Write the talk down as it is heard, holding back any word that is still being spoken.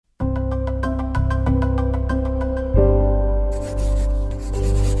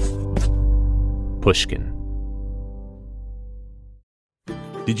Pushkin.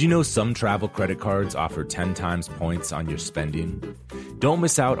 Did you know some travel credit cards offer 10 times points on your spending? Don't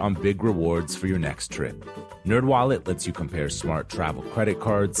miss out on big rewards for your next trip. NerdWallet lets you compare smart travel credit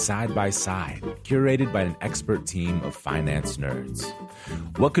cards side by side, curated by an expert team of finance nerds.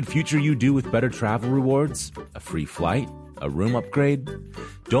 What could future you do with better travel rewards? A free flight? A room upgrade?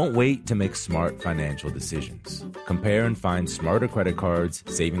 Don't wait to make smart financial decisions. Compare and find smarter credit cards,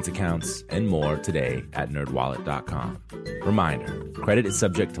 savings accounts, and more today at nerdwallet.com. Reminder, credit is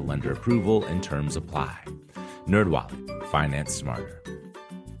subject to lender approval and terms apply. NerdWallet, finance smarter.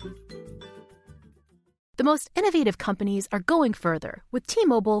 The most innovative companies are going further with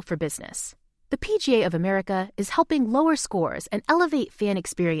T-Mobile for Business. The PGA of America is helping lower scores and elevate fan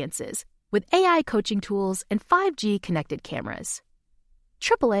experiences with AI coaching tools and 5G connected cameras.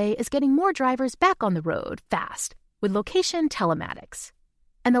 AAA is getting more drivers back on the road fast with location telematics.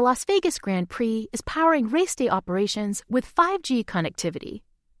 And the Las Vegas Grand Prix is powering race day operations with 5G connectivity,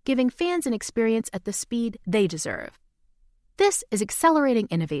 giving fans an experience at the speed they deserve. This is accelerating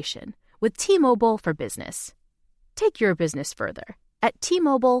innovation with T-Mobile for Business. Take your business further at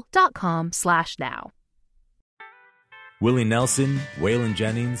T-Mobile.com/now. Willie Nelson, Waylon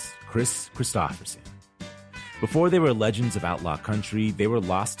Jennings, Chris Christopherson. Before they were legends of outlaw country, they were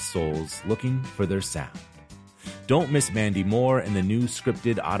lost souls looking for their sound. Don't miss Mandy Moore in the new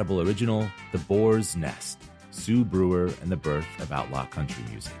scripted Audible original, The Boar's Nest, Sue Brewer and the Birth of Outlaw Country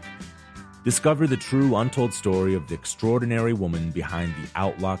Music. Discover the true untold story of the extraordinary woman behind the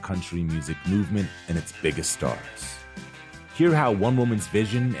outlaw country music movement and its biggest stars. Hear how one woman's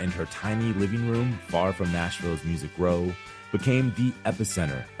vision and her tiny living room, far from Nashville's Music Row, became the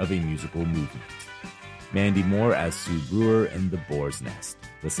epicenter of a musical movement. Mandy Moore as Sue Brewer in The Boar's Nest.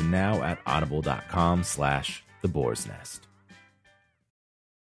 Listen now at audible.com/The Boar's Nest.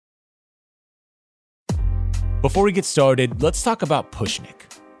 Before we get started, let's talk about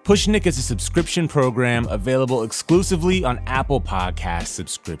Pushnik. Pushnik is a subscription program available exclusively on Apple Podcast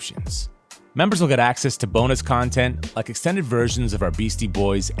subscriptions. Members will get access to bonus content like extended versions of our Beastie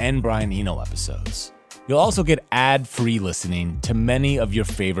Boys and Brian Eno episodes. You'll also get ad-free listening to many of your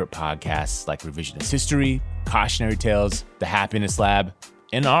favorite podcasts like Revisionist History, Cautionary Tales, The Happiness Lab,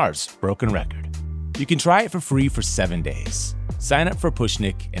 and ours, Broken Record. You can try it for free for 7 days. Sign up for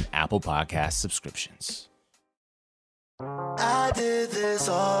Pushnik and Apple Podcast subscriptions. I did this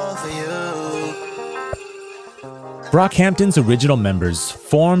all for you. Brockhampton's original members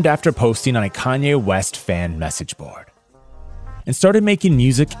formed after posting on a Kanye West fan message board and started making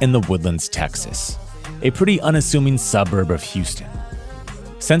music in the Woodlands, Texas, a pretty unassuming suburb of Houston.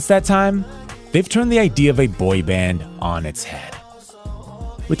 Since that time, they've turned the idea of a boy band on its head.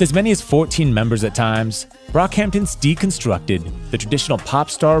 With as many as 14 members at times, Brockhampton's deconstructed the traditional pop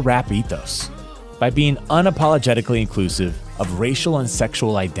star rap ethos by being unapologetically inclusive of racial and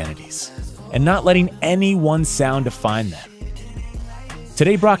sexual identities, and not letting any one sound define them.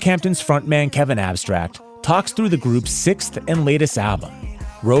 Today, Brockhampton's frontman Kevin Abstract talks through the group's 6th and latest album,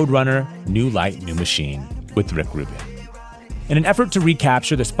 Roadrunner, New Light, New Machine, with Rick Rubin. In an effort to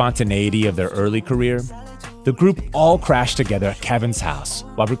recapture the spontaneity of their early career, the group all crashed together at Kevin's house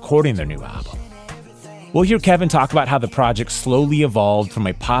while recording their new album. We'll hear Kevin talk about how the project slowly evolved from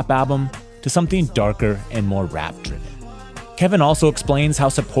a pop album to something darker and more rap-driven. Kevin also explains how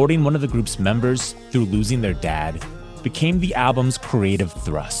supporting one of the group's members through losing their dad became the album's creative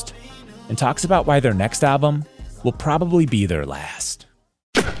thrust, and talks about why their next album will probably be their last.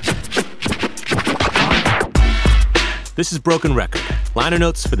 This is Broken Record, liner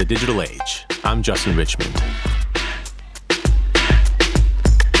notes for the digital age. I'm Justin Richmond.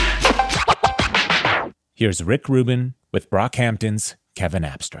 Here's Rick Rubin with Brockhampton's Kevin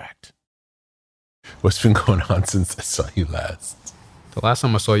Abstract. What's been going on since I saw you last? The last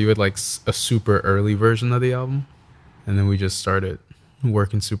time I saw you had like a super early version of the album, and then we just started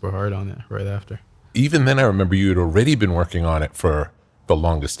working super hard on it right after. Even then, I remember you had already been working on it for the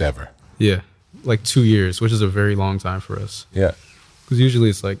longest ever. Yeah, like 2 years, which is a very long time for us. Yeah. Because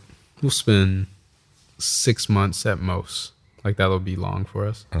usually it's like we'll spend 6 months at most. Like that'll be long for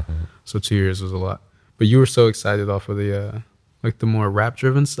us. Mm-hmm. So 2 years was a lot. But you were so excited off of the like the more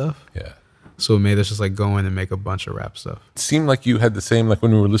rap-driven stuff. Yeah. So it made us just like go in and make a bunch of rap stuff. It seemed like you had the same, like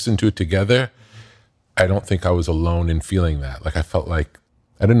when we were listening to it together, I don't think I was alone in feeling that. Like I felt like,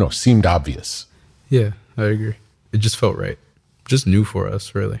 I don't know, seemed obvious. Yeah, I agree. It just felt right. Just new for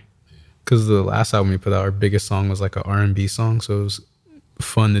us, really. Because the last album we put out, our biggest song was like an R&B song. So it was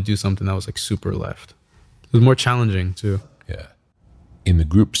fun to do something that was like super left. It was more challenging too. Yeah. In the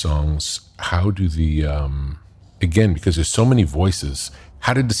group songs, how do the, again, because there's so many voices,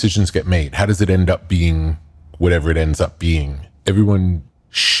 how did decisions get made? How does it end up being whatever it ends up being? Everyone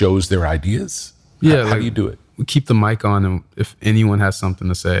shows their ideas? Yeah. How do you do it? We keep the mic on, and if anyone has something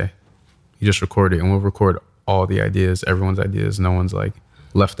to say, you just record it, and we'll record all the ideas, everyone's ideas. No one's like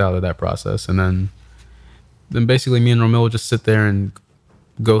left out of that process. And then basically me and Romeo will just sit there and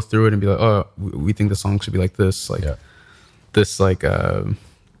go through it and be like, oh, we think the song should be like this. Like this, like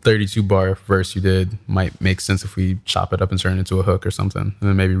 32 bar verse you did might make sense if we chop it up and turn it into a hook or something. And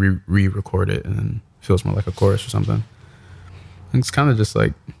then maybe re-record it and then it feels more like a chorus or something. And it's kind of just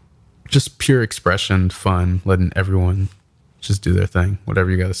like, just pure expression, fun, letting everyone just do their thing, whatever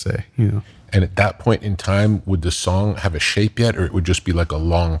you got to say, you know. And at that point in time, would the song have a shape yet, or it would just be like a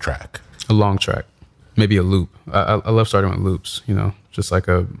long track? A long track, maybe a loop. I love starting with loops, you know, just like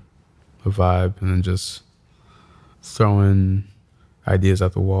a vibe, and then just throwing ideas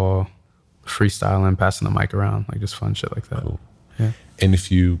at the wall, freestyling, passing the mic around, like just fun shit like that. Cool. Yeah. And if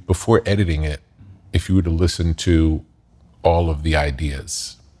you, before editing it, if you were to listen to all of the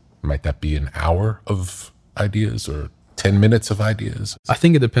ideas, might that be an hour of ideas or 10 minutes of ideas? I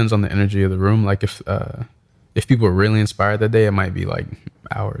think it depends on the energy of the room. Like if people are really inspired that day, it might be like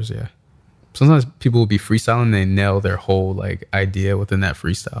hours. Yeah. Sometimes people will be freestyling and they nail their whole like idea within that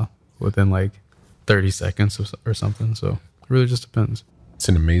freestyle within like 30 seconds or something. So it really just depends. It's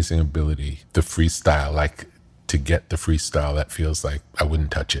an amazing ability, the freestyle, like to get the freestyle that feels like I wouldn't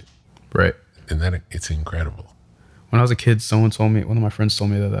touch it. Right. And then it's incredible. When I was a kid, one of my friends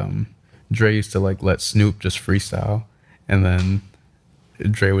told me that Dre used to like let Snoop just freestyle, and then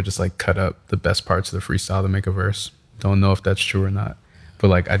Dre would just like cut up the best parts of the freestyle to make a verse. Don't know if that's true or not, but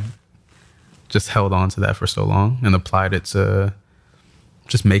like I just held on to that for so long and applied it to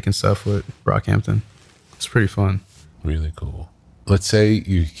just making stuff with Brockhampton. It's pretty fun. Really cool. Let's say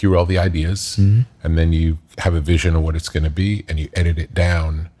you hear all the ideas and then you have a vision of what it's going to be and you edit it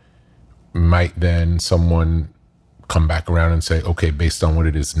down. Might then someone come back around and say, okay, based on what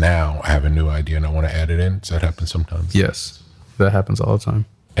it is now, I have a new idea and I want to add it in? Does that happen sometimes? Yes, that happens all the time.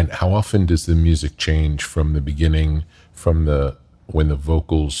 And how often does the music change from the beginning, from when the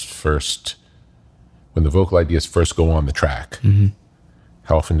vocal ideas first go on the track?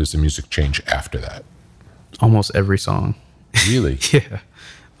 How often does the music change after that? Almost every song. Really? Yeah,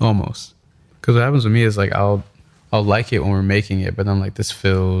 almost. Because what happens with me is like I'll like it when we're making it, but then like this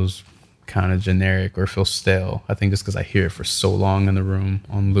feels kind of generic or feels stale. I think just because I hear it for so long in the room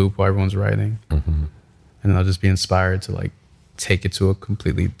on loop while everyone's writing, and then I'll just be inspired to like take it to a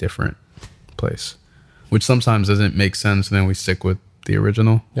completely different place, which sometimes doesn't make sense, and then we stick with the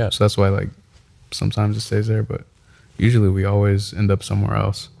original. Yeah. So that's why like sometimes it stays there, but usually we always end up somewhere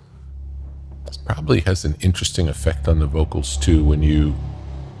else. This probably has an interesting effect on the vocals too, when you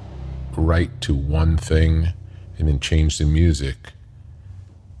write to one thing and then change the music.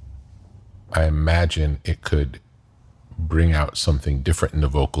 I imagine it could bring out something different in the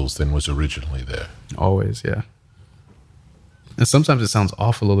vocals than was originally there. Always, yeah. And sometimes it sounds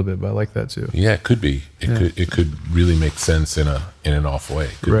off a little bit, but I like that too. Yeah, it could be. It could really make sense in an off way.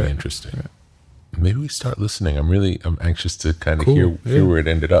 It could be interesting. Right. Maybe we start listening. I'm anxious to kind of hear where it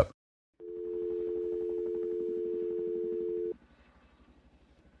ended up.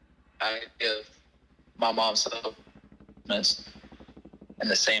 I give my mom some in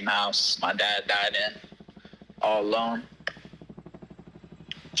the same house my dad died in, all alone.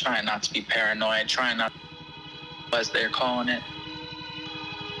 Trying not to be paranoid, trying not, as they're calling it.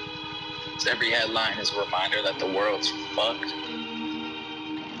 So every headline is a reminder that the world's fucked.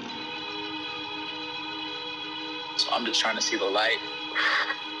 So I'm just trying to see the light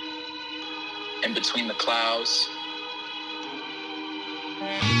in between the clouds.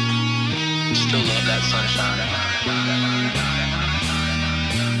 Still love that sunshine.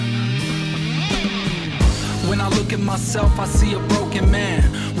 When I look at myself, I see a broken man.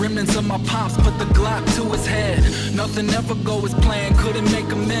 Remnants of my pops put the Glock to his head. Nothing ever go as planned, couldn't make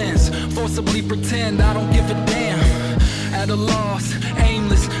amends. Forcibly pretend I don't give a damn. At a loss,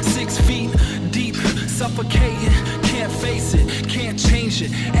 aimless, 6 feet deep, suffocating. Can't face it, can't change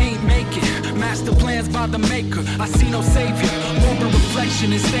it, ain't make it. Master plans by the maker, I see no savior. Morbid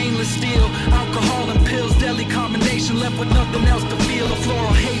reflection in stainless steel. Alcohol and pills, deadly combination. Left with nothing else to feel, a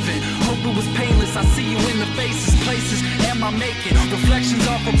floral haven. Hope it was painless, I see you in the faces. Places am I making? Reflections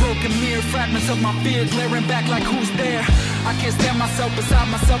off a broken mirror. Fragments of my fear glaring back like who's there? I can't stand myself beside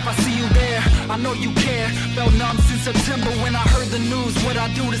myself, I see you there. I know you care. Felt numb since September when I heard the news. What I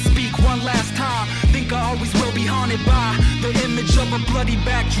do to speak one last time. Think I always will be haunted by the image of a bloody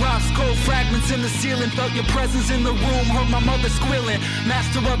backdrop. Cold fragments in the ceiling. Felt your presence in the room. Heard my mother squealing.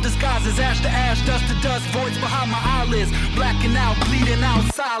 Master of disguises, ash to ash, dust to dust. Voids behind my eyelids. Blacking out, bleeding out,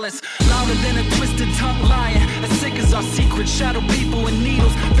 silence. Louder than a twisted tongue lying. As sick as our secret. Shadow people and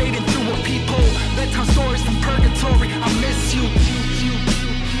needles fading through a peephole. Bedtime stories from purgatory. I miss you.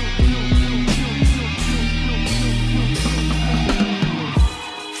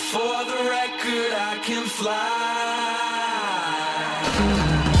 For the record, I can fly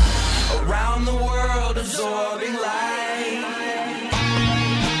around the world, absorbing light.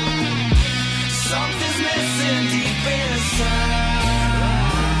 Something's missing deep inside.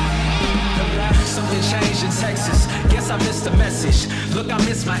 Something changed in Texas. Guess I missed the message. Look, I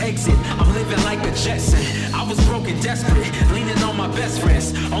missed my exit. I'm living like a Jetson. I was broke and desperate, leaning on my best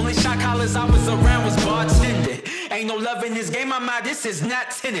friends. Only shot collars I was around was bartending. Ain't no love in this game, I'm out. This is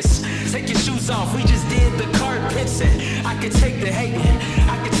not tennis. Take your shoes off. We just did the carpets. And I could take the hating,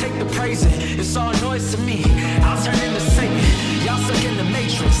 I could take the praising. It's all noise to me. I'll turn into Satan. Y'all stuck in the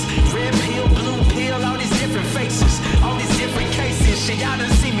matrix. Red pill, blue pill, all these different faces, all these different cases. Shit, y'all done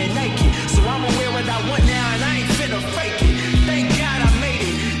see me naked. So I'ma wear what I want now, and I ain't finna fake it. Thank God I made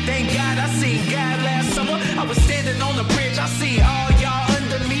it. Thank God I seen God last summer. I was standing on the bridge. I seen all y'all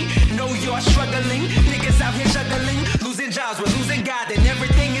under me. Know you're struggling. Niggas out here juggling. Losing jobs, we're losing God, and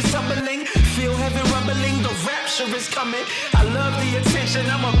everything is tumbling. Feel heaven rumbling. The rapture is coming. I love the attention.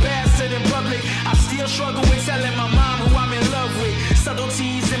 I'm a bastard in public. I still struggle with telling my mom who I'm in love with.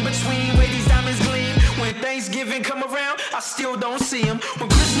 Subtleties in between where these diamonds gleam. When Thanksgiving come around, I still don't see him. When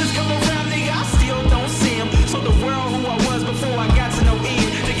Christmas come around, nigga, I still don't see him. So the world who I was before I got to know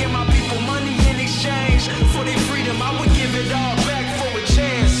Ian. To give my people money in exchange for their freedom, I would give it all back for a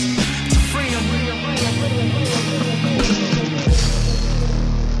chance to free them.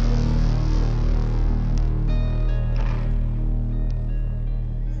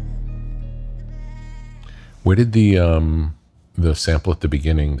 Where did the sample at the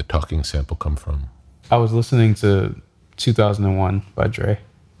beginning, the talking sample, come from? I was listening to 2001 by Dre,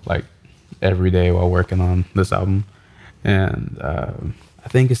 like every day while working on this album. And I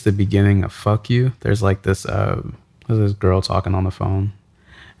think it's the beginning of Fuck You. There's like this girl talking on the phone.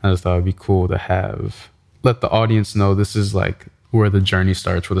 I just thought it'd be cool to let the audience know this is like where the journey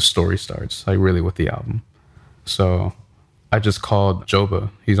starts, where the story starts, like really with the album. So I just called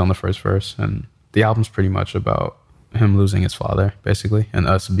Joba. He's on the first verse. And the album's pretty much about him losing his father, basically, and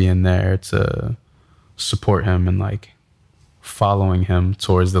us being there to support him and like following him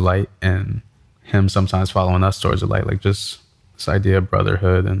towards the light, and him sometimes following us towards the light, like just this idea of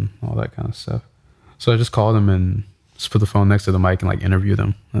brotherhood and all that kind of stuff. So I just called him and just put the phone next to the mic and like interviewed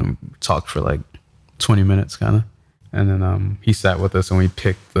him, and we talked for like 20 minutes kind of. And then he sat with us and we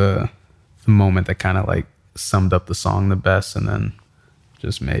picked the moment that kind of like summed up the song the best, and then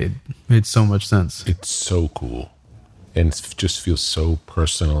just made so much sense. It's so cool. And it just feels so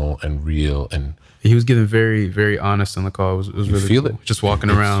personal and real. And he was getting very, very honest on the call. It was really feel cool. it. Just walking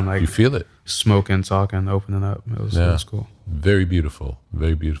around, like you feel it, smoking, talking, opening up. It was cool. Very beautiful,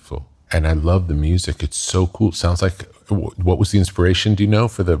 very beautiful. And I love the music. It's so cool. It sounds like, what was the inspiration? Do you know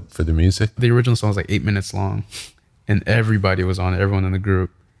for the music? The original song was like 8 minutes long, and everybody was on it. Everyone in the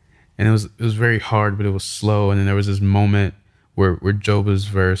group, and it was very hard, but it was slow. And then there was this moment where Joba's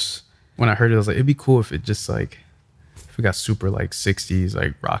verse, when I heard it, I was like, it'd be cool if it just like, if it got super like 60s,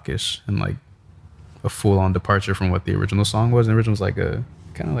 like rockish, and like a full on departure from what the original song was. And the original was like a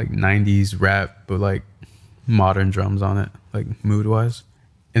kind of like 90s rap, but like modern drums on it, like mood wise.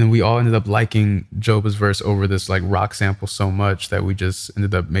 And we all ended up liking Joba's verse over this like rock sample so much that we just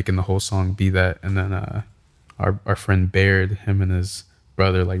ended up making the whole song be that. And then our friend Baird, him and his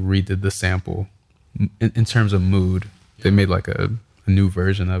brother, like redid the sample in terms of mood. They made like a new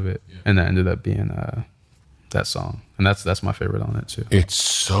version of it, and that ended up being that song. And that's my favorite on it too. It's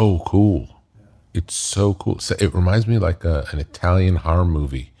so cool. It's so cool. So it reminds me like an Italian horror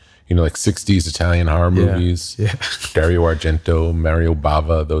movie. You know, like 60s Italian horror movies. Yeah. Dario Argento, Mario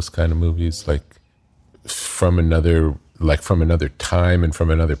Bava, those kind of movies, like from another time and from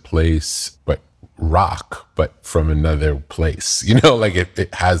another place, but rock, but from another place. You know, like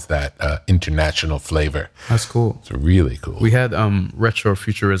it has that international flavor. That's cool. It's really cool. We had retro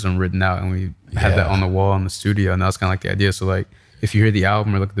futurism written out, and we had that on the wall in the studio, and that was kind of like the idea. So like, if you hear the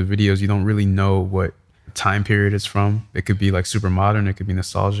album or look at the videos, you don't really know what time period it's from. It could be like super modern, it could be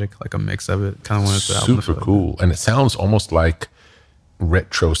nostalgic, like a mix of it. Kind of wanted the album to super cool. And it sounds almost like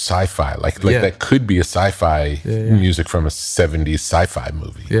retro sci-fi, like that could be a sci-fi music from a 70s sci-fi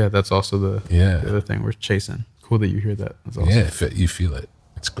movie. Yeah, that's also the other thing we're chasing. Cool that you hear that. That's awesome. Yeah, you feel it.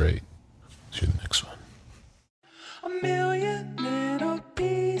 It's great. Let's do the next one. A million little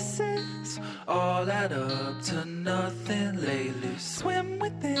pieces all add up to nothing lately. Swim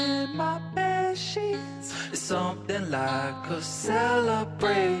within my bed sheets. It's something like a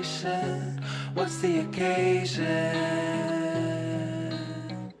celebration. What's the occasion?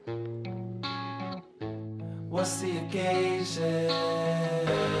 What's the occasion?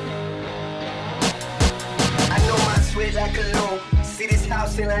 I know my sweat like a loan. See this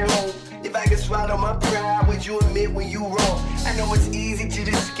house and I home. If I could swallow my pride, would you admit when you wrong? I know it's easy to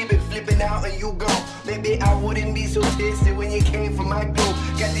just skip it, flipping out and you gone. Maybe I wouldn't be so tested when you came for my glow.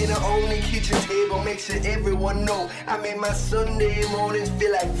 Got dinner on the kitchen table, make sure everyone know. I made my Sunday mornings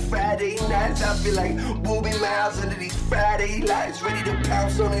feel like Friday nights. I feel like Booby Miles under these Friday lights. Ready to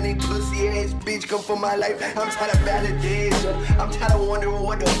pounce on any pussy ass bitch come for my life. I'm tired of validation. I'm tired of wondering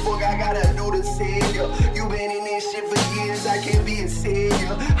what the fuck I gotta do to save you. You been in this shit for years, I can't be a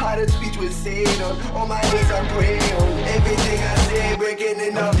savior. How to speech was said on my knees I pray on. Everything I say breaking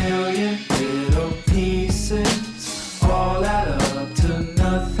it up. A million little pieces all add up to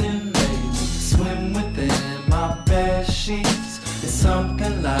nothing lately. Swim within my bed sheets. It's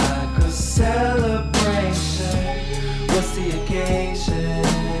something like a celebration. What's the occasion?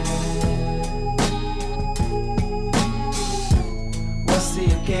 What's the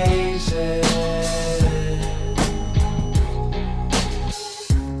occasion?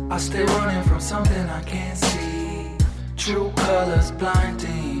 I stay running from something I can't see. True colors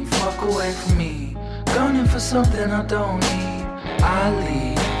blinding, fuck away from me. Gunning for something I don't need. I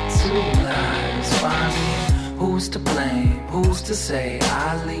lead two lives, find me. Who's to blame, who's to say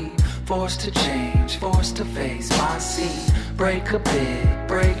I leave. Forced to change, forced to face my seat. Break a bit,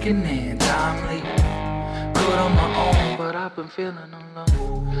 breaking in, timely. Good on my own, but I've been feeling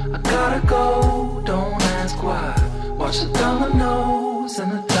alone. I gotta go, don't ask why. Watch the dominoes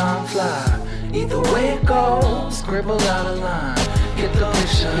and the time fly. Either way it goes, scribble out a line. Get the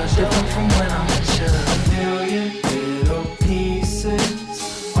picture, different from when I'm with you. A million little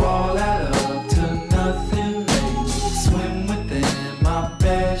pieces all add up to nothing lately. Swim within my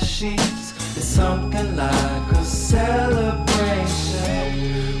bed sheets. It's something like a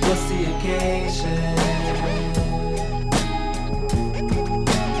celebration. What's the occasion?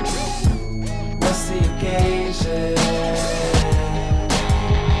 What's the occasion?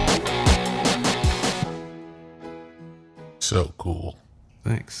 So cool.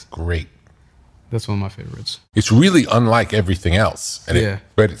 Thanks. Great. That's one of my favorites. It's really unlike everything else. And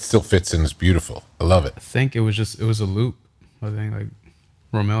but it still fits and it's beautiful. I love it. I think it was a loop. I think like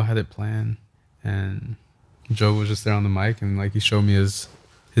Romel had it planned and Joe was just there on the mic and like he showed me his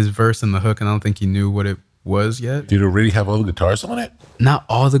verse and the hook and I don't think he knew what it was yet. Did it already have all the guitars on it? Not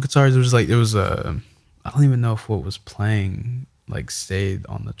all the guitars. It was I don't even know if what was playing like stayed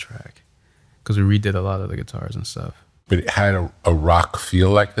on the track because we redid a lot of the guitars and stuff. But it had a rock feel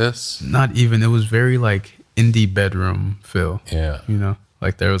like this? Not even. It was very like indie bedroom feel. Yeah. You know,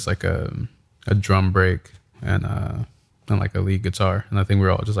 like there was like a drum break and like a lead guitar. And I think we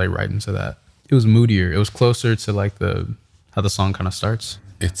were all just like right into that. It was moodier. It was closer to like how the song kind of starts.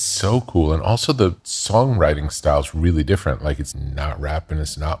 It's so cool. And also the songwriting style is really different. Like it's not rap and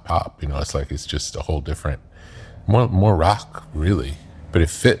it's not pop. You know, it's like it's just a whole different, more rock, really. But it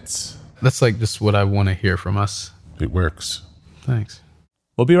fits. That's like just what I want to hear from us. It works. Thanks.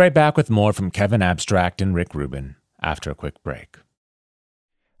 We'll be right back with more from Kevin Abstract and Rick Rubin after a quick break.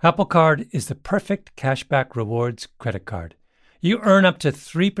 Apple Card is the perfect cashback rewards credit card. You earn up to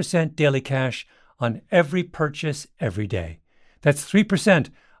 3% daily cash on every purchase every day. That's 3%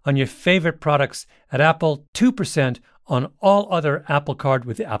 on your favorite products at Apple, 2% on all other Apple Card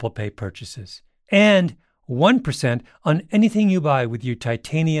with Apple Pay purchases, and 1% on anything you buy with your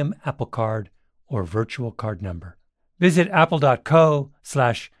titanium Apple Card or virtual card number. Visit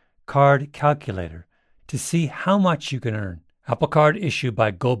apple.co/card calculator to see how much you can earn. Apple Card issued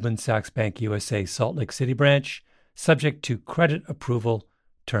by Goldman Sachs Bank USA Salt Lake City branch, subject to credit approval.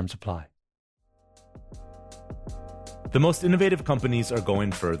 Terms apply. The most innovative companies are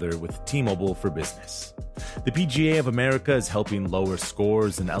going further with T-Mobile for Business. The PGA of America is helping lower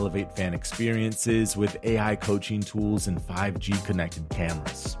scores and elevate fan experiences with AI coaching tools and 5G connected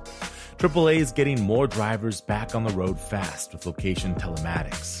cameras. AAA is getting more drivers back on the road fast with location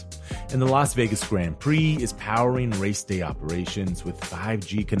telematics. And the Las Vegas Grand Prix is powering race day operations with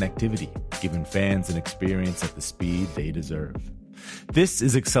 5G connectivity, giving fans an experience at the speed they deserve. This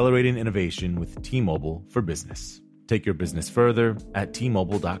is accelerating innovation with T-Mobile for Business. Take your business further at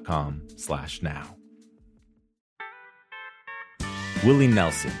T-Mobile.com/now. Willie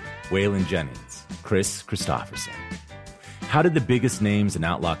Nelson, Waylon Jennings, Chris Christopherson. How did the biggest names in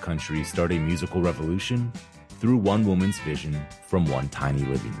outlaw country start a musical revolution? Through one woman's vision from one tiny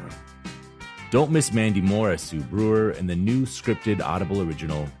living room. Don't miss Mandy Moore as Sue Brewer in the new scripted Audible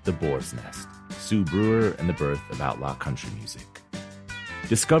original, The Boar's Nest, Sue Brewer and the Birth of Outlaw Country Music.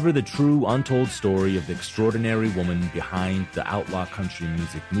 Discover the true, untold story of the extraordinary woman behind the outlaw country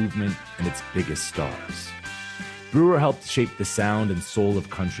music movement and its biggest stars. Brewer helped shape the sound and soul of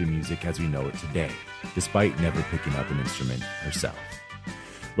country music as we know it today, despite never picking up an instrument herself.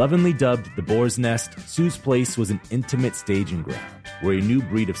 Lovingly dubbed The Boar's Nest, Sue's place was an intimate staging ground where a new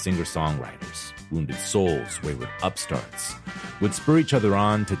breed of singer-songwriters, wounded souls, wayward upstarts, would spur each other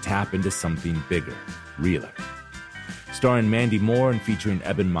on to tap into something bigger, realer. Starring Mandy Moore and featuring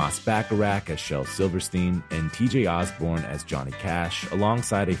Eben Moss-Bacharach as Shel Silverstein and TJ Osborne as Johnny Cash,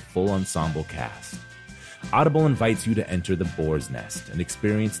 alongside a full ensemble cast. Audible invites you to enter The Boar's Nest and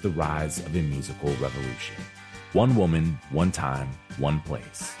experience the rise of a musical revolution. One woman, one time, one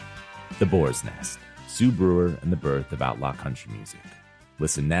place. The Boar's Nest, Sue Brewer and the Birth of Outlaw Country Music.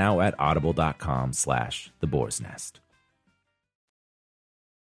 Listen now at audible.com/The Boar's Nest.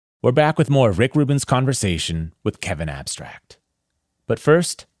 We're back with more of Rick Rubin's conversation with Kevin Abstract. But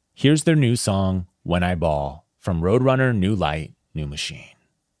first, here's their new song, When I Ball, from Roadrunner, New Light, New Machine.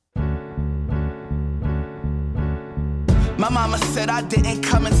 My mama said I didn't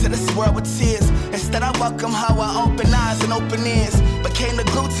come into this world with tears. Instead, I welcome her with open eyes and open ears. Became the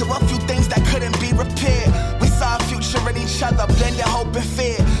glue to a few things that couldn't be repaired. We saw a future in each other, blended hope and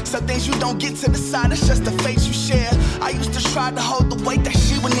fear. Some things you don't get to decide, it's just the fate you share. I used to try to hold the weight that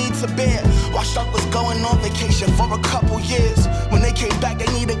she would need to bear. While Struck was going on vacation for a couple years. When they came back, they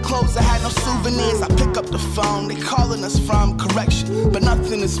needed clothes, I had no souvenirs. I pick up the phone, they calling us from correction. But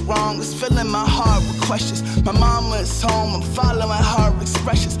nothing is wrong, it's filling my heart with questions. My mama is home, I'm following her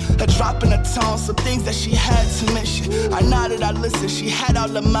expressions. Her dropping her tone, some things that she had to mention. I nodded, I listened, she had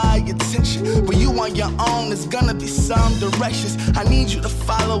all of my attention. When you on your own, there's gonna be some directions. I need you to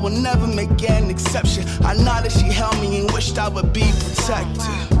follow, will never make an exception. I nodded, she held me and wished I would be protected.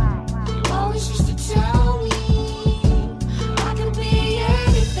 You always used to tell me I can be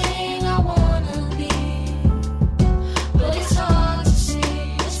anything I wanna be. But it's hard to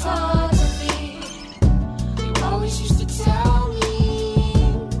see, it's hard to be. You always used to tell me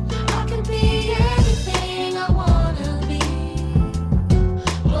I can be anything I wanna be.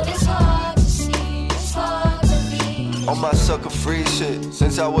 But it's hard to see, it's hard to be. On my sucker free shit,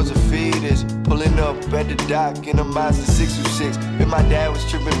 since I was a fetus. Pulling up at the dock in a Mazda 626. When my dad was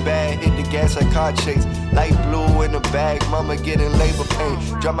tripping bad, hit the gas like car chase. Light blue in the bag, mama getting labor pain.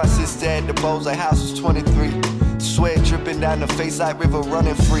 Drop my sister at the Bose, like house was 23. Sweat dripping down the face like river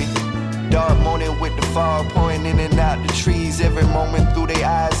running free. Dark morning with the fog pouring in and out the trees. Every moment through their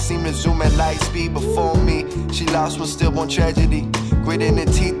eyes seem to zoom at light speed before me. She lost one stillborn tragedy. Gritting her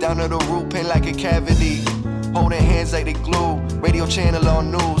teeth down to the root, pain like a cavity. Holding hands like they glue, radio channel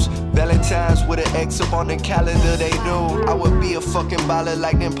on news. Valentine's with an X up on the calendar, they knew I would be a fucking baller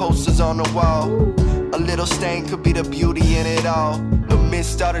like them posters on the wall. A little stain could be the beauty in it all. The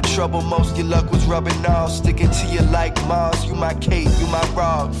midst of the trouble, most your luck was rubbing off. Sticking to you like Mars, you my Kate, you my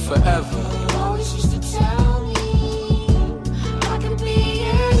Rob. Forever. You always used to tell me I can be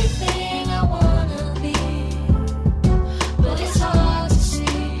anything I wanna be. But it's hard to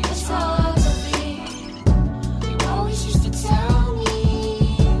see, it's hard to be. You always used to tell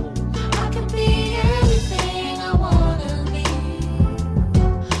me I can be anything I wanna be.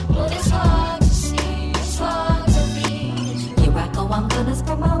 But it's hard to see, it's hard to be. Here I go, I'm gonna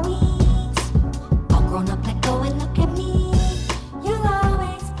spread my wings. All grown up, let go and look at me. You'll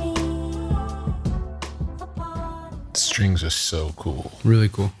always be a part of Strings are so cool. Really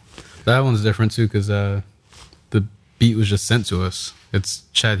cool. That one's different too because the beat was just sent to us. It's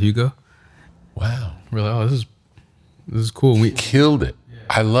Chad Hugo. Wow. We're like, oh, this is cool. And we Killed it.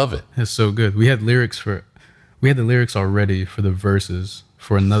 I love it. It's so good. We had the lyrics already for the verses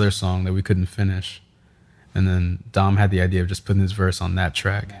for another song that we couldn't finish. And then Dom had the idea of just putting his verse on that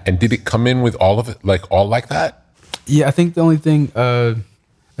track. And did it come in with all of it, like all like that? Yeah, I think the only thing, I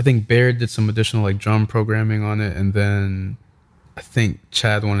think Baird did some additional like drum programming on it. And then I think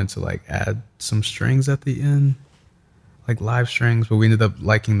Chad wanted to like add some strings at the end, like live strings, but we ended up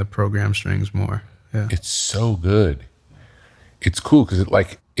liking the program strings more. Yeah. It's so good. It's cool because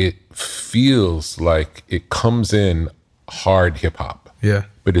it feels like it comes in hard hip hop. Yeah.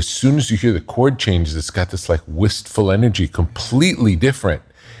 But as soon as you hear the chord changes, it's got this like wistful energy, completely different.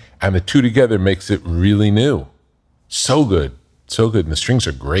 And the two together makes it really new. So good. So good. And the strings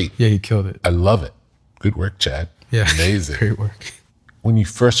are great. Yeah, he killed it. I love it. Good work, Chad. Yeah. Amazing. Great work. When you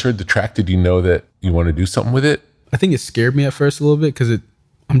first heard the track, did you know that you want to do something with it? I think it scared me at first a little bit because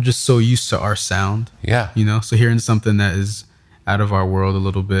I'm just so used to our sound. Yeah. You know, so hearing something that is out of our world a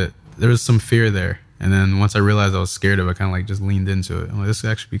little bit, there was some fear there. And then once I realized I was scared of it, I kind of like just leaned into it. I'm like, this could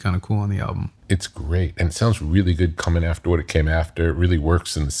actually be kind of cool on the album. It's great. And it sounds really good coming after what it came after. It really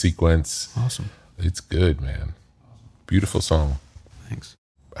works in the sequence. Awesome. It's good, man. Beautiful song. Thanks.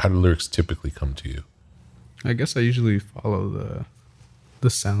 How do lyrics typically come to you? I guess I usually follow the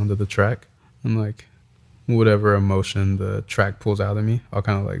sound of the track. And like whatever emotion the track pulls out of me, I'll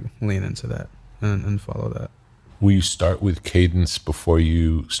kind of like lean into that and follow that. Will you start with cadence before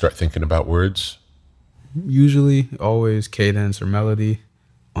you start thinking about words? Usually always cadence or melody.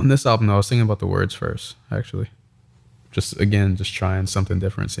 On this album, though, I was thinking about the words first, actually. Just trying something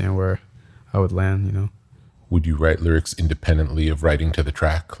different, seeing where I would land, you know. Would you write lyrics independently of writing to the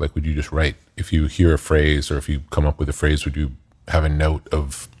track? Like, would you just write, if you hear a phrase or if you come up with a phrase, would you have a note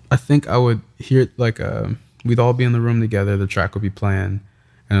of... I think I would hear, like, we'd all be in the room together, the track would be playing,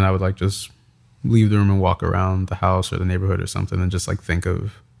 and then I would, like, just leave the room and walk around the house or the neighborhood or something and just, like, think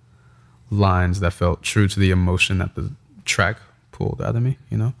of lines that felt true to the emotion that the track pulled out of me,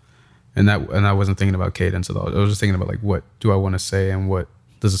 you know? And I wasn't thinking about cadence at all. I was just thinking about, like, what do I want to say and what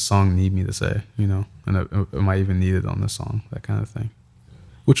does a song need me to say, you know? And am I even needed on this song? That kind of thing.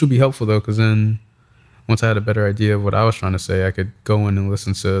 Which would be helpful, though, because then once I had a better idea of what I was trying to say, I could go in and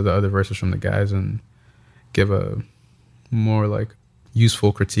listen to the other verses from the guys and give a more, like,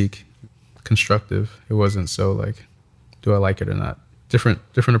 useful critique, constructive. It wasn't so, like, do I like it or not? Different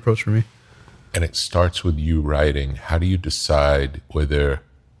approach for me. And it starts with you writing. How do you decide whether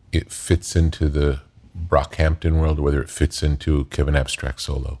it fits into the Brockhampton world or whether it fits into Kevin Abstract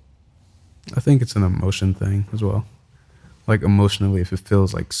solo? I think it's an emotion thing as well. Like emotionally, if it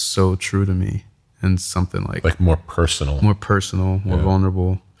feels like so true to me and something like more personal, more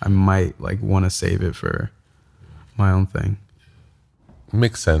vulnerable, I might like want to save it for my own thing.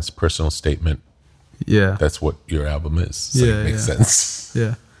 Makes sense. Personal statement. Yeah. That's what your album is. So it makes sense.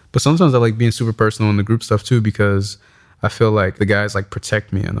 Yeah. But sometimes I like being super personal in the group stuff too, because I feel like the guys like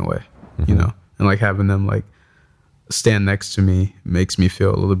protect me in a way, you know, and like having them like stand next to me makes me feel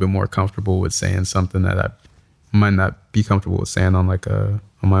a little bit more comfortable with saying something that I might not be comfortable with saying on like on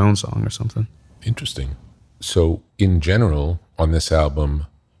my own song or something. Interesting. So in general, on this album,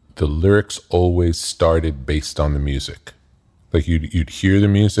 the lyrics always started based on the music. Like you'd hear the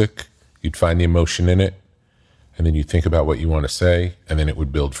music, you'd find the emotion in it, and then you think about what you want to say, and then it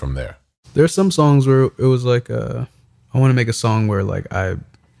would build from there. There's some songs where it was like, I want to make a song where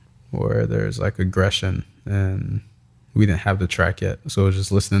where there's like aggression, and we didn't have the track yet. So it was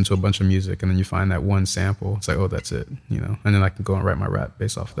just listening to a bunch of music, and then you find that one sample. It's like, oh, that's it, you know? And then I can go and write my rap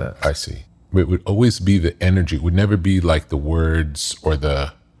based off that. I see. But it would always be the energy. It would never be like the words or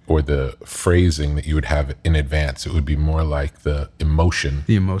the phrasing that you would have in advance. It would be more like the emotion.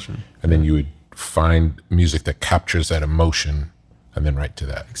 The emotion. And then you would find music that captures that emotion and then write to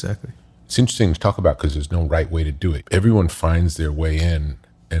that. Exactly. It's interesting to talk about because there's no right way to do it. Everyone finds their way in.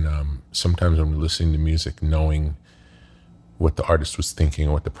 And sometimes when we're listening to music, knowing what the artist was thinking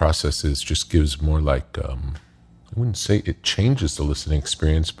or what the process is just gives more like, I wouldn't say it changes the listening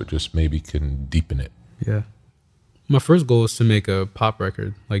experience, but just maybe can deepen it. Yeah. My first goal is to make a pop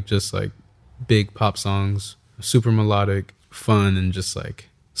record, like just like big pop songs, super melodic, fun, and just like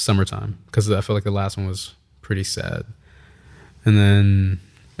summertime. Because I feel like the last one was pretty sad. And then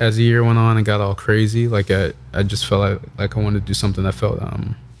as the year went on and got all crazy, like I just felt like I wanted to do something that felt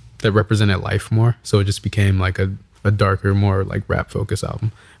that represented life more. So it just became like a darker, more like rap focused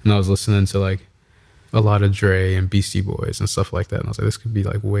album. And I was listening to like a lot of Dre and Beastie Boys and stuff like that. And I was like, this could be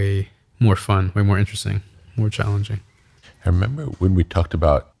like way more fun, way more interesting, more challenging. I remember when we talked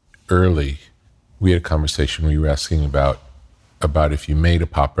about early, we had a conversation where you were asking about if you made a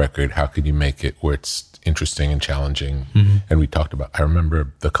pop record, how could you make it where it's interesting and challenging? Mm-hmm. And we talked about, I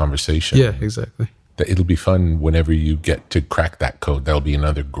remember the conversation. Yeah, exactly. That it'll be fun whenever you get to crack that code. That'll be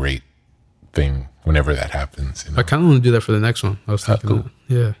another great thing whenever that happens. You know? I kind of want to do that for the next one. I was thinking cool. that.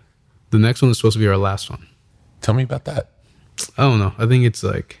 Yeah. The next one is supposed to be our last one. Tell me about that. I don't know. I think it's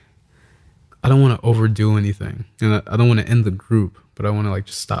like, I don't want to overdo anything. And I don't want to end the group, but I want to like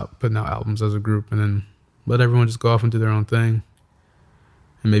just stop putting out albums as a group and then let everyone just go off and do their own thing.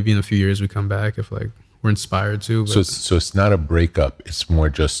 And maybe in a few years we come back if like we're inspired to. But so it's not a breakup. It's more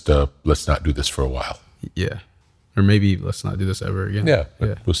just let's not do this for a while. Yeah. Or maybe let's not do this ever again. Yeah.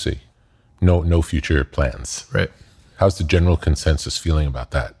 We'll see. No future plans. Right. How's the general consensus feeling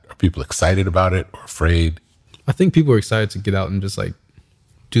about that? Are people excited about it or afraid? I think people are excited to get out and just like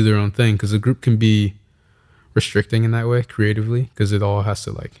do their own thing, because the group can be restricting in that way creatively, because it all has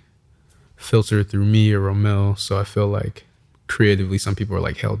to like filter through me or Romil. So I feel like creatively some people are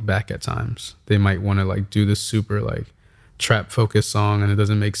like held back at times. They might want to like do this super like trap focused song and it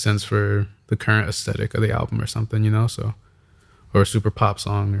doesn't make sense for the current aesthetic of the album or something, you know, so, or a super pop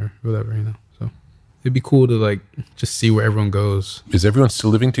song or whatever, you know. So it'd be cool to like just see where everyone goes. Is everyone still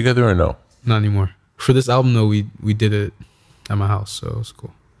living together or no? Not anymore. For this album though, we did it at my house, so it was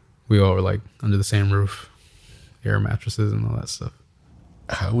cool. We all were like under the same roof, air mattresses and all that stuff.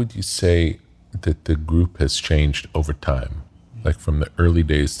 How would you say that the group has changed over time? Like from the early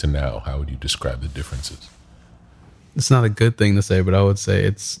days to now, how would you describe the differences? It's not a good thing to say, but I would say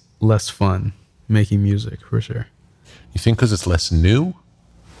it's less fun making music for sure. You think because it's less new?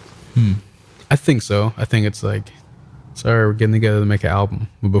 I think so. I think it's like, sorry, we're getting together to make an album.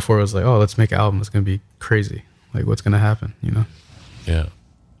 But before it was like, oh, let's make an album. It's going to be crazy. Like, what's going to happen, you know? Yeah.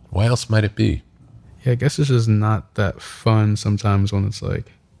 Why else might it be? Yeah, I guess it's just not that fun sometimes when it's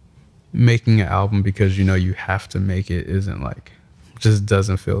like making an album because you know you have to make it isn't like, just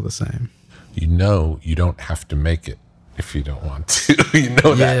doesn't feel the same. You know you don't have to make it if you don't want to. You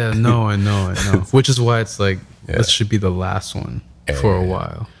know that. Yeah, no, I know. Which is why it's like, this should be the last one for a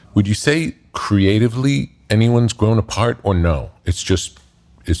while. Would you say creatively anyone's grown apart or no? It's just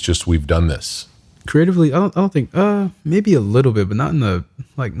we've done this. Creatively, I don't think, maybe a little bit, but not in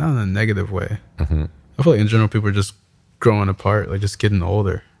a negative way. Mm-hmm. I feel like in general people are just growing apart, like just getting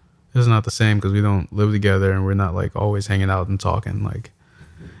older. It's not the same because we don't live together and we're not like always hanging out and talking like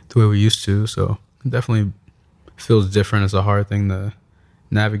the way we used to. So it definitely feels different. It's a hard thing to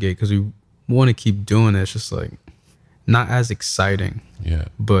navigate because we want to keep doing it. It's just like not as exciting. Yeah.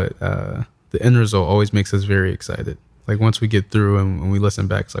 But the end result always makes us very excited. Like once we get through and when we listen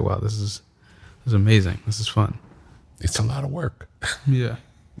back, it's like, wow, this is amazing. This is fun. It's a lot of work. Yeah.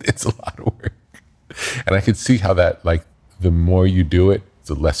 It's a lot of work. And I could see how that, like, the more you do it,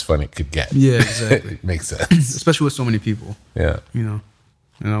 the less fun it could get. Yeah, exactly. It makes sense. Especially with so many people. Yeah. You know,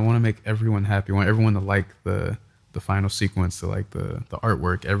 and I want to make everyone happy. I want everyone to like the final sequence, to like the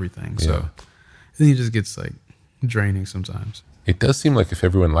artwork, everything. So I think it just gets like draining sometimes. It does seem like if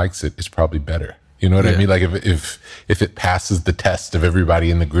everyone likes it, it's probably better. You know what I mean? Like if it passes the test of everybody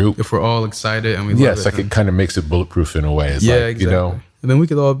in the group. If we're all excited and we love it. Yes, like it kind of makes it bulletproof in a way. It's yeah, like, exactly. You know. And then we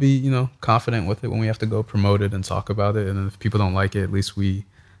could all be, you know, confident with it when we have to go promote it and talk about it. And then if people don't like it, at least we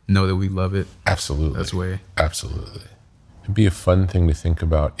know that we love it. Absolutely. That's way. Absolutely. It'd be a fun thing to think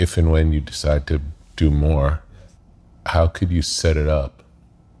about if and when you decide to do more. How could you set it up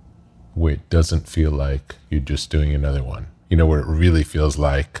where it doesn't feel like you're just doing another one? You know, where it really feels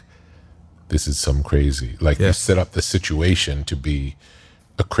like this is some crazy, like you set up the situation to be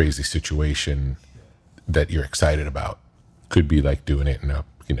a crazy situation that you're excited about. Could be like doing it in a,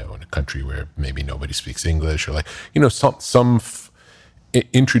 you know, in a country where maybe nobody speaks English, or like, you know,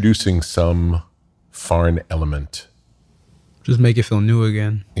 introducing some foreign element. Just make it feel new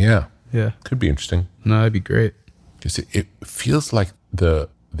again. Yeah. Yeah. Could be interesting. No, that'd be great. Because it feels like the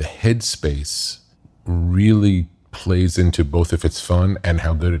headspace really plays into both if it's fun and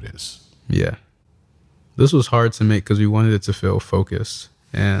how good it is. Yeah. This was hard to make because we wanted it to feel focused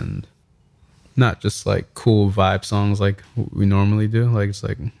and not just like cool vibe songs like we normally do. Like it's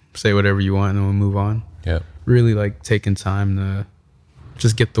like say whatever you want and then we'll move on. Yeah. Really like taking time to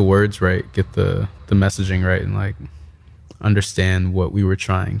just get the words right, get the messaging right, and like understand what we were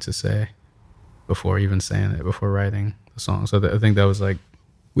trying to say before even saying it, before writing the song. So I think that was like,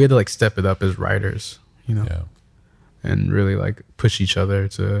 we had to like step it up as writers, you know, and really like push each other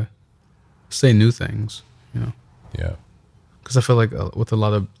to say new things, you know. Yeah. Because I feel like with a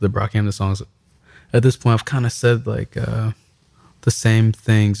lot of the Brockhampton songs, at this point, I've kind of said like the same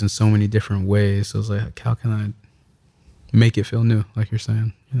things in so many different ways. So it's like, how can I make it feel new, like you're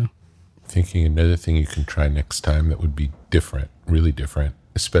saying, you know? Thinking another thing you can try next time that would be different, really different,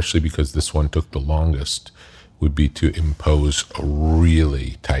 especially because this one took the longest, would be to impose a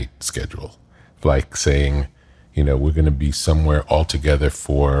really tight schedule. Like saying, you know, we're going to be somewhere all together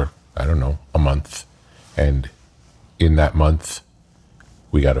for, I don't know, a month. And in that month,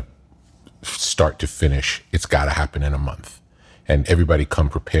 we got to start to finish. It's got to happen in a month. And everybody come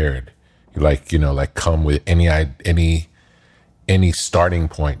prepared. Like, you know, like come with any starting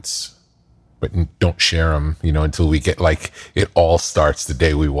points, but don't share them, you know, until we get like, it all starts the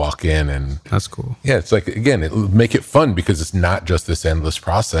day we walk in. And that's cool. Yeah. It's like, again, it'll make it fun because it's not just this endless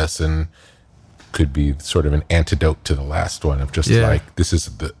process, and could be sort of an antidote to the last one of just like, this is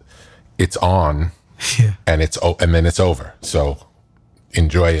it's on and then it's over. So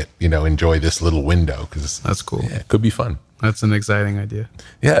enjoy it, enjoy this little window, because That's cool. it could be fun. That's an exciting idea.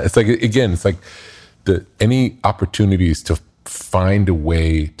 Yeah, it's like, again, it's like any opportunities to find a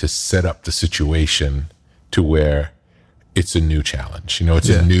way to set up the situation to where it's a new challenge.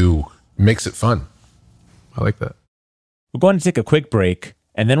 Makes it fun. I like that. We're going to take a quick break,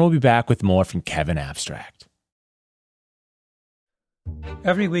 and then we'll be back with more from Kevin Abstract.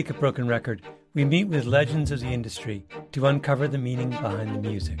 Every week at Broken Record, we meet with legends of the industry to uncover the meaning behind the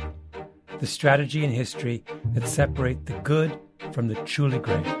music, the strategy and history that separate the good from the truly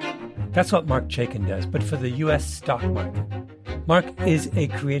great. That's what Mark Chaikin does, but for the U.S. stock market. Mark is a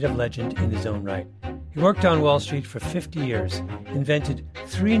creative legend in his own right. He worked on Wall Street for 50 years, invented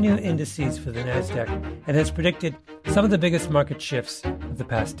 3 new indices for the NASDAQ, and has predicted some of the biggest market shifts of the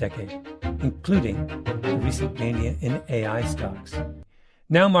past decade, including the recent mania in AI stocks.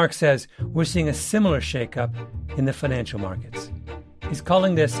 Now Mark says we're seeing a similar shakeup in the financial markets. He's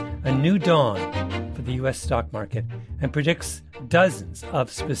calling this a new dawn for the U.S. stock market and predicts dozens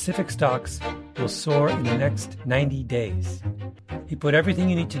of specific stocks will soar in the next 90 days. He put everything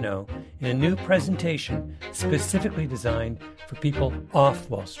you need to know in a new presentation specifically designed for people off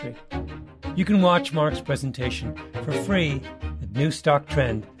Wall Street. You can watch Mark's presentation for free at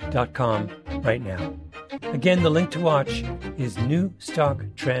newstocktrend.com right now. Again, the link to watch is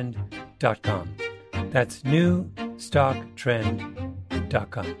newstocktrend.com. That's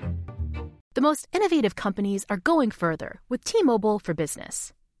newstocktrend.com. The most innovative companies are going further with T-Mobile for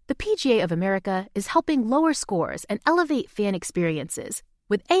Business. The PGA of America is helping lower scores and elevate fan experiences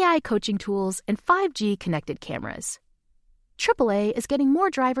with AI coaching tools and 5G connected cameras. AAA is getting more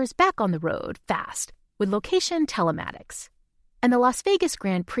drivers back on the road fast with location telematics. And the Las Vegas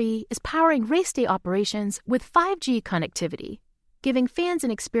Grand Prix is powering race day operations with 5G connectivity, giving fans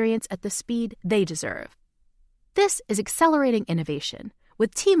an experience at the speed they deserve. This is accelerating innovation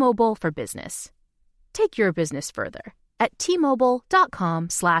with T-Mobile for Business. Take your business further at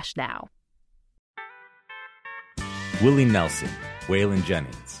T-Mobile.com/now. Willie Nelson, Waylon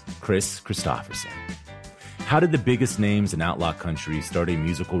Jennings, Chris Christopherson. How did the biggest names in outlaw country start a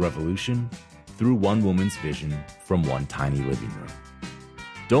musical revolution? Through one woman's vision from one tiny living room.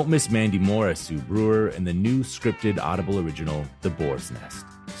 Don't miss Mandy Moore as Sue Brewer in the new scripted Audible original, The Boar's Nest,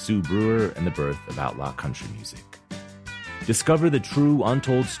 Sue Brewer and the Birth of Outlaw Country Music. Discover the true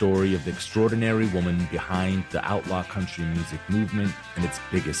untold story of the extraordinary woman behind the outlaw country music movement and its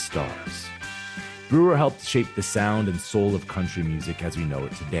biggest stars. Brewer helped shape the sound and soul of country music as we know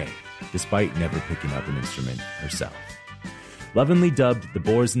it today, despite never picking up an instrument herself. Lovingly dubbed The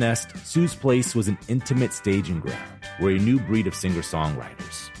Boar's Nest, Sue's place was an intimate staging ground where a new breed of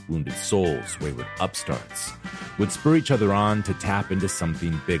singer-songwriters, wounded souls, wayward upstarts, would spur each other on to tap into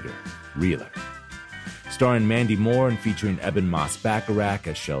something bigger, realer. Starring Mandy Moore and featuring Eben Moss-Bacharach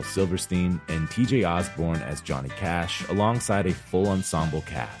as Shel Silverstein and TJ Osborne as Johnny Cash, alongside a full ensemble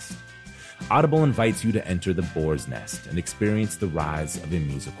cast. Audible invites you to enter The Boar's Nest and experience the rise of a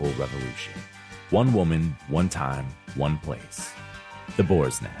musical revolution. One woman, one time, one place. The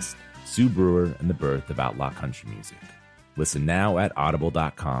Boar's Nest, Sue Brewer and the Birth of Outlaw Country Music. Listen now at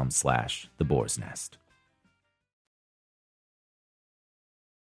audible.com/The Boar's Nest.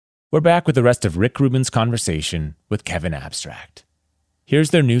 We're back with the rest of Rick Rubin's conversation with Kevin Abstract. Here's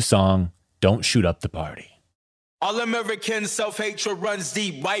their new song, Don't Shoot Up the Party. All American self-hatred runs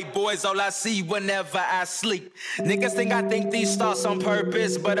deep. White boys, all I see whenever I sleep. Niggas think I think these thoughts on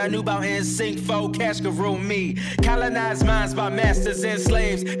purpose, but I knew about NSYNC, folk, cash could rule me. Colonized minds by masters and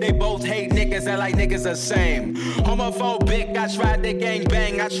slaves. They both hate niggas and like niggas the same. Homophobic, I tried to gang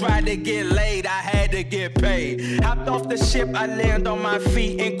bang. I tried to get laid, I had to get paid. Hopped off the ship, I land on my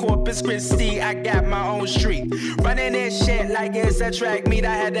feet. In Corpus Christi, I got my own street. Running this shit like it's a track meet.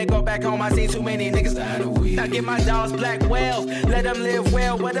 I had to go back home, I seen too many niggas out of weed. I get my dogs black whales, let them live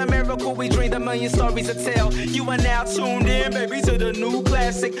well. What a miracle, we dreamed a million stories to tell. You are now tuned in, baby, to the new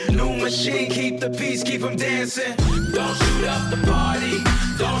classic. New machine, keep the peace, keep them dancing. Don't shoot up the party,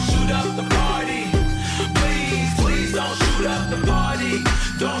 don't shoot up the party. Please, please don't shoot up the party.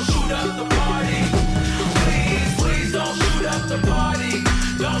 Don't shoot up the party. Please, please don't shoot up the party.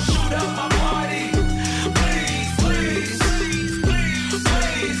 Don't shoot up my party. Please, please, please, please,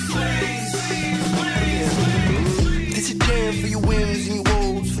 please, please. This a jam for your whims and your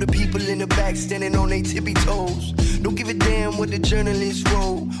woes, for the people in the back standing on their tippy toes. Don't give a damn what the journalists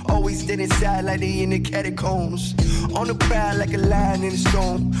wrote. Always dead inside like they in the catacombs. On the prowl like a lion in a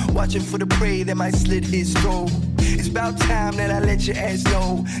storm, watching for the prey that might slit his throat. It's about time that I let your ass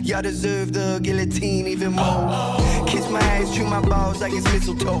know. Y'all deserve the guillotine even more. Kiss my ass, chew my balls like it's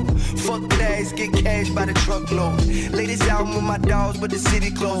mistletoe. Fuck that ass, get cash by the truckload. Latest album with my dogs, but the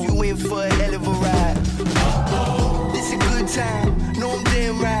city closed. You in for a hell of a ride. This a good time, know I'm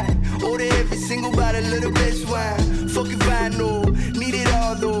damn right. Order every single bottle of the best wine. Fuck if I know, need it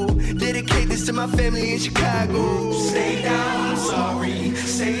all though. Dedicate this to my family in Chicago. Stay down, I'm sorry.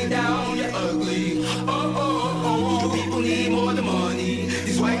 Stay down, you're ugly. Oh, oh, oh. You people need more than money.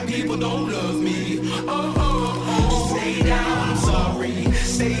 These white people don't love me. Oh, oh, oh. Stay down, I'm sorry.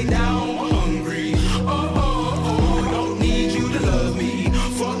 Stay down, I'm hungry. Oh, oh, oh. I don't need you to love me.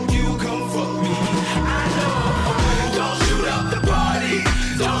 Fuck you, come fuck me. I know. Don't shoot up the party.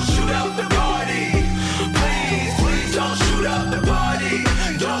 Don't shoot up the party. Please, please don't shoot up the party.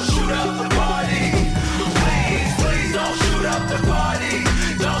 Don't shoot up the party. Please, please don't shoot up the party.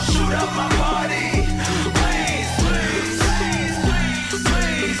 Don't shoot up my party. Please, please, please, please,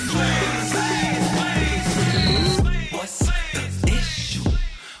 please, please, please, please. What's the issue?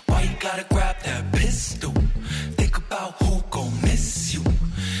 Why you gotta grab that pistol? Think about who gon' miss you.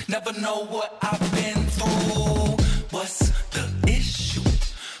 Never know what I've been through. What's the issue?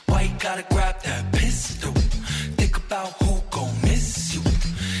 Why you gotta grab that pistol? Think about who gon' miss you.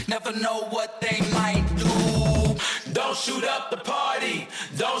 Never know what they might do. Don't shoot up the party.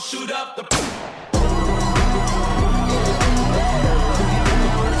 Don't shoot up the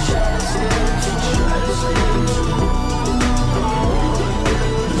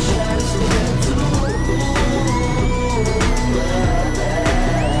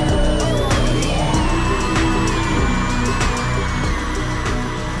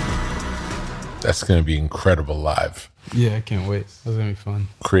That's going to be incredible live. Yeah, I can't wait. That's gonna be fun.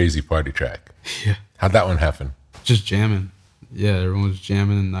 Crazy party track. Yeah. How'd that one happen? Just jamming. Yeah, everyone was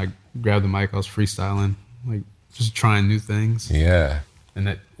jamming, and I grabbed the mic. I was freestyling, like just trying new things. Yeah. And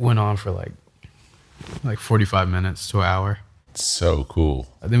it went on for like 45 minutes to an hour. So cool.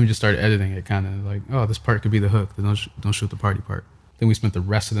 Then we just started editing it, kind of like, oh, this part could be the hook. Then don't shoot the party part. Then we spent the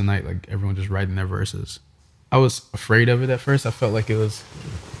rest of the night like everyone just writing their verses. I was afraid of it at first. I felt like it was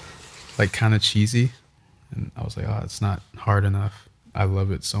like kind of cheesy, and I was like, oh, it's not hard enough. I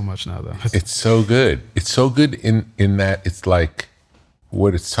love it so much now though. It's so good. It's so good in that it's like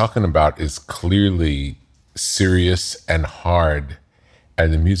what it's talking about is clearly serious and hard,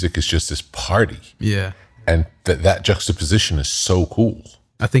 and the music is just this party. Yeah. And that juxtaposition is so cool.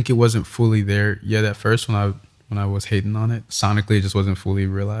 I think it wasn't fully there yet at first when I was hating on it. Sonically, it just wasn't fully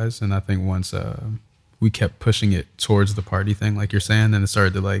realized. And I think once we kept pushing it towards the party thing, like you're saying, then it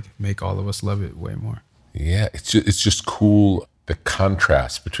started to like make all of us love it way more. Yeah, it's just cool. The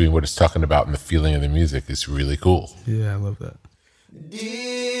contrast between what it's talking about and the feeling of the music is really cool. Yeah, I love that.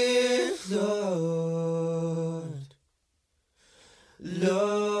 Dear Lord, Lord,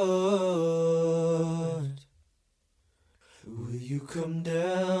 will you come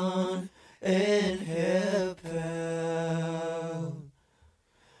down and help out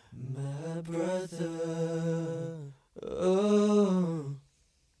my brother? Oh,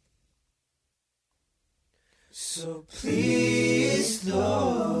 so please,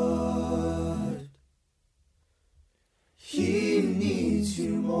 Lord, he needs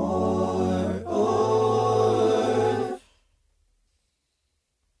you more. Oh,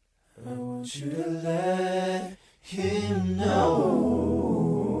 I want you to let him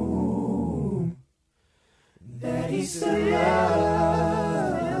know that he's the love.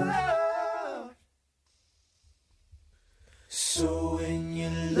 So when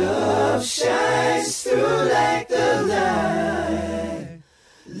your love shines through like the light,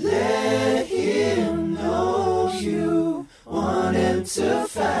 let him know you want him to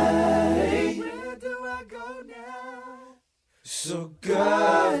fight. Where do I go now? So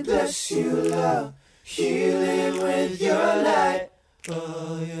God bless you, love, healing with your light.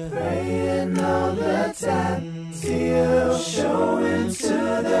 Oh, you're praying all the time till showing to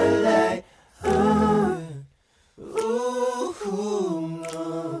the light. Oh, ooh,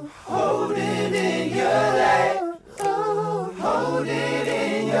 hold it in your light. Oh, hold it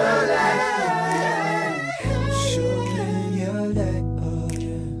in your light. Showing your light. Oh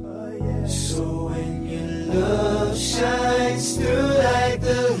yeah. So when your love shines through like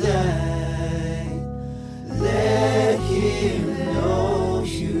the light, let him know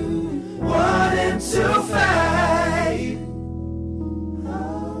you want him to fight.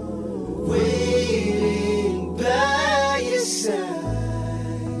 Waiting by your side,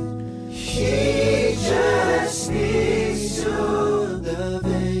 he just needs to love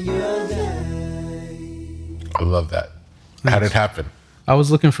in your life. I love that. How did it happen? I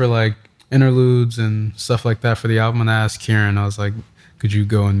was looking for like interludes and stuff like that for the album. And I asked Kieran, I was like, could you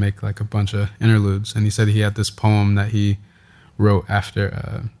go and make like a bunch of interludes? And he said he had this poem that he wrote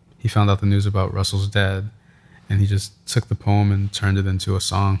after he found out the news about Russell's dad. And he just took the poem and turned it into a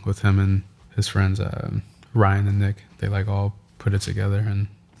song with him and his friends, Ryan and Nick. They like all put it together, and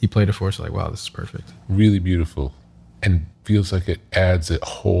he played it for us. Like, wow, this is perfect. Really beautiful, and feels like it adds a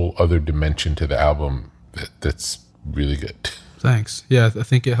whole other dimension to the album that's really good. Thanks. Yeah, I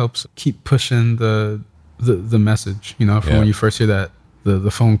think it helps keep pushing the message. You know, from when you first hear that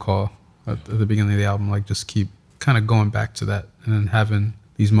the phone call at the beginning of the album, like just keep kind of going back to that, and then having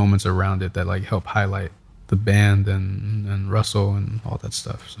these moments around it that like help highlight the band and Russell and all that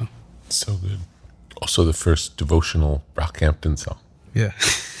stuff. So good. Also the first devotional Brockhampton song. Yeah.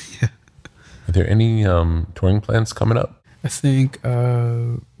 Yeah. Are there any touring plans coming up? I think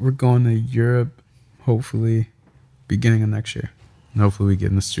we're going to Europe, hopefully beginning of next year. And hopefully we get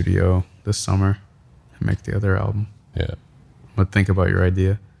in the studio this summer and make the other album. Yeah. What think about your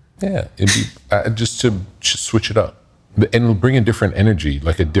idea? Yeah, it'd be just to switch it up. And it'll bring a different energy,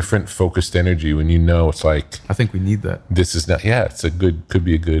 like a different focused energy when you know it's like... I think we need that. This is not... Yeah, could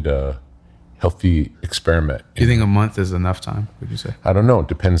be a good, healthy experiment. Do you think a month is enough time, would you say? I don't know. It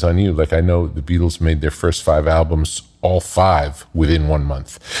depends on you. Like, I know the Beatles made their first 5 albums, all 5, within 1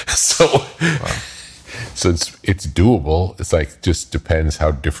 month. So, so it's doable. It's like, just depends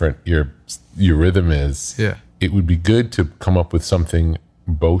how different your rhythm is. Yeah. It would be good to come up with something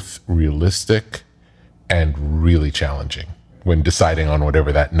both realistic and really challenging when deciding on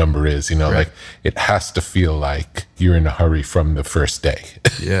whatever that number is, you know, right. Like it has to feel like you're in a hurry from the first day.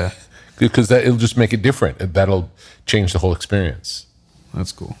 Yeah. Because it'll just make it different. That'll change the whole experience.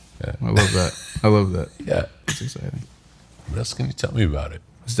 That's cool. Yeah. I love that. I love that. Yeah. It's exciting. What else can you tell me about it?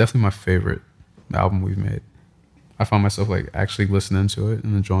 It's definitely my favorite album we've made. I found myself like actually listening to it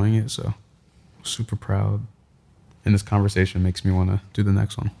and enjoying it. So super proud. And this conversation makes me want to do the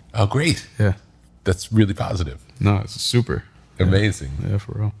next one. Oh, great. Yeah. That's really positive. No, it's super. Amazing. Yeah,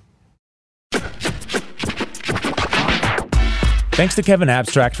 for real. Thanks to Kevin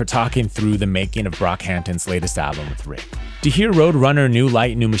Abstract for talking through the making of Brockhampton's latest album with Rick. To hear Roadrunner, New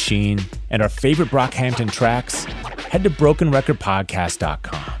Light, New Machine, and our favorite Brockhampton tracks, head to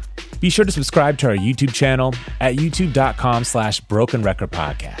brokenrecordpodcast.com. Be sure to subscribe to our YouTube channel at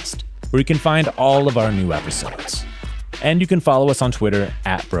youtube.com/brokenrecordpodcast, where you can find all of our new episodes. And you can follow us on Twitter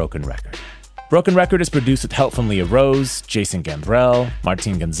at Broken Record. Broken Record is produced with help from Leah Rose, Jason Gambrell,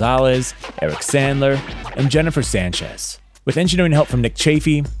 Martin Gonzalez, Eric Sandler, and Jennifer Sanchez. With engineering help from Nick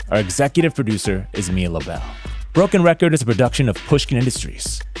Chafee, our executive producer is Mia Lobel. Broken Record is a production of Pushkin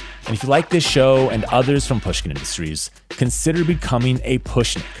Industries. And if you like this show and others from Pushkin Industries, consider becoming a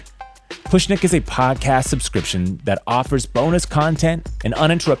Pushnik. Pushnik is a podcast subscription that offers bonus content and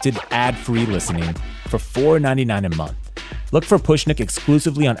uninterrupted ad-free listening for $4.99 a month. Look for Pushnik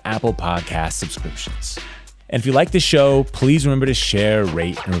exclusively on Apple Podcast subscriptions. And if you like this show, please remember to share,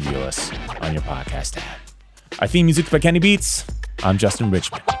 rate, and review us on your podcast app. Our theme music by Kenny Beats. I'm Justin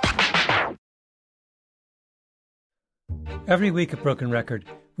Richmond. Every week at Broken Record,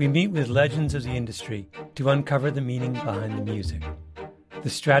 we meet with legends of the industry to uncover the meaning behind the music, the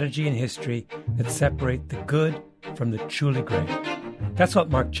strategy and history that separate the good from the truly great. That's what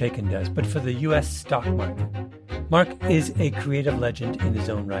Mark Chaikin does, but for the U.S. stock market. Mark is a creative legend in his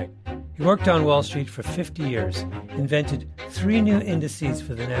own right. He worked on Wall Street for 50 years, invented 3 new indices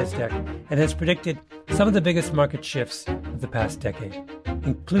for the NASDAQ, and has predicted some of the biggest market shifts of the past decade,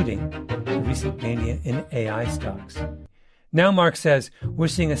 including the recent mania in AI stocks. Now Mark says we're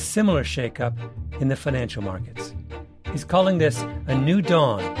seeing a similar shakeup in the financial markets. He's calling this a new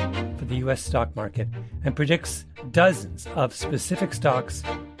dawn for the U.S. stock market and predicts dozens of specific stocks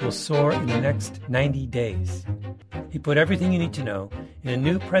will soar in the next 90 days. He put everything you need to know in a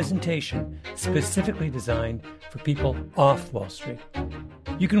new presentation specifically designed for people off Wall Street.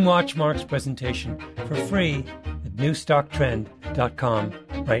 You can watch Mark's presentation for free at newstocktrend.com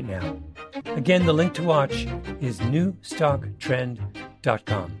right now. Again, the link to watch is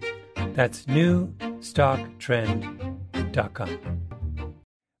newstocktrend.com. That's newstocktrend.com.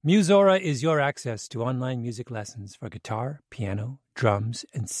 Musora is your access to online music lessons for guitar, piano, drums,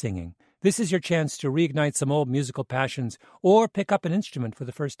 and singing. This is your chance to reignite some old musical passions or pick up an instrument for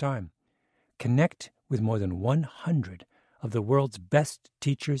the first time. Connect with more than 100 of the world's best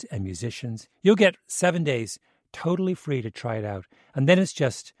teachers and musicians. You'll get 7 days totally free to try it out, and then it's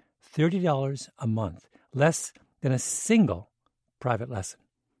just $30 a month, less than a single private lesson.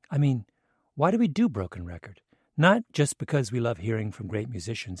 I mean, why do we do Broken Record? Not just because we love hearing from great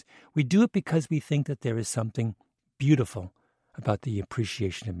musicians. We do it because we think that there is something beautiful about the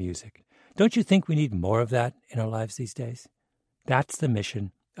appreciation of music. Don't you think we need more of that in our lives these days? That's the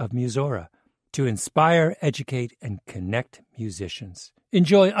mission of Musora, to inspire, educate, and connect musicians.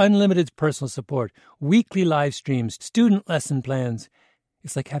 Enjoy unlimited personal support, weekly live streams, student lesson plans.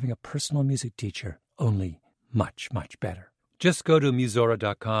 It's like having a personal music teacher, only much, much better. Just go to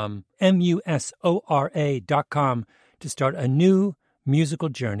Musora.com, Musora.com, to start a new musical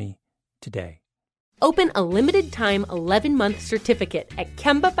journey today. Open a limited-time 11-month certificate at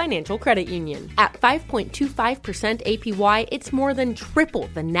Kemba Financial Credit Union. At 5.25% APY, it's more than triple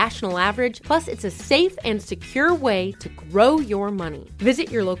the national average, plus it's a safe and secure way to grow your money.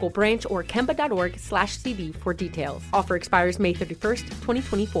 Visit your local branch or kemba.org/cb for details. Offer expires May 31st,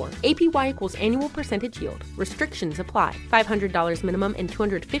 2024. APY equals annual percentage yield. Restrictions apply. $500 minimum and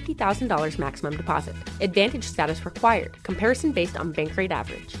 $250,000 maximum deposit. Advantage status required. Comparison based on bank rate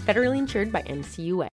average. Federally insured by NCUA.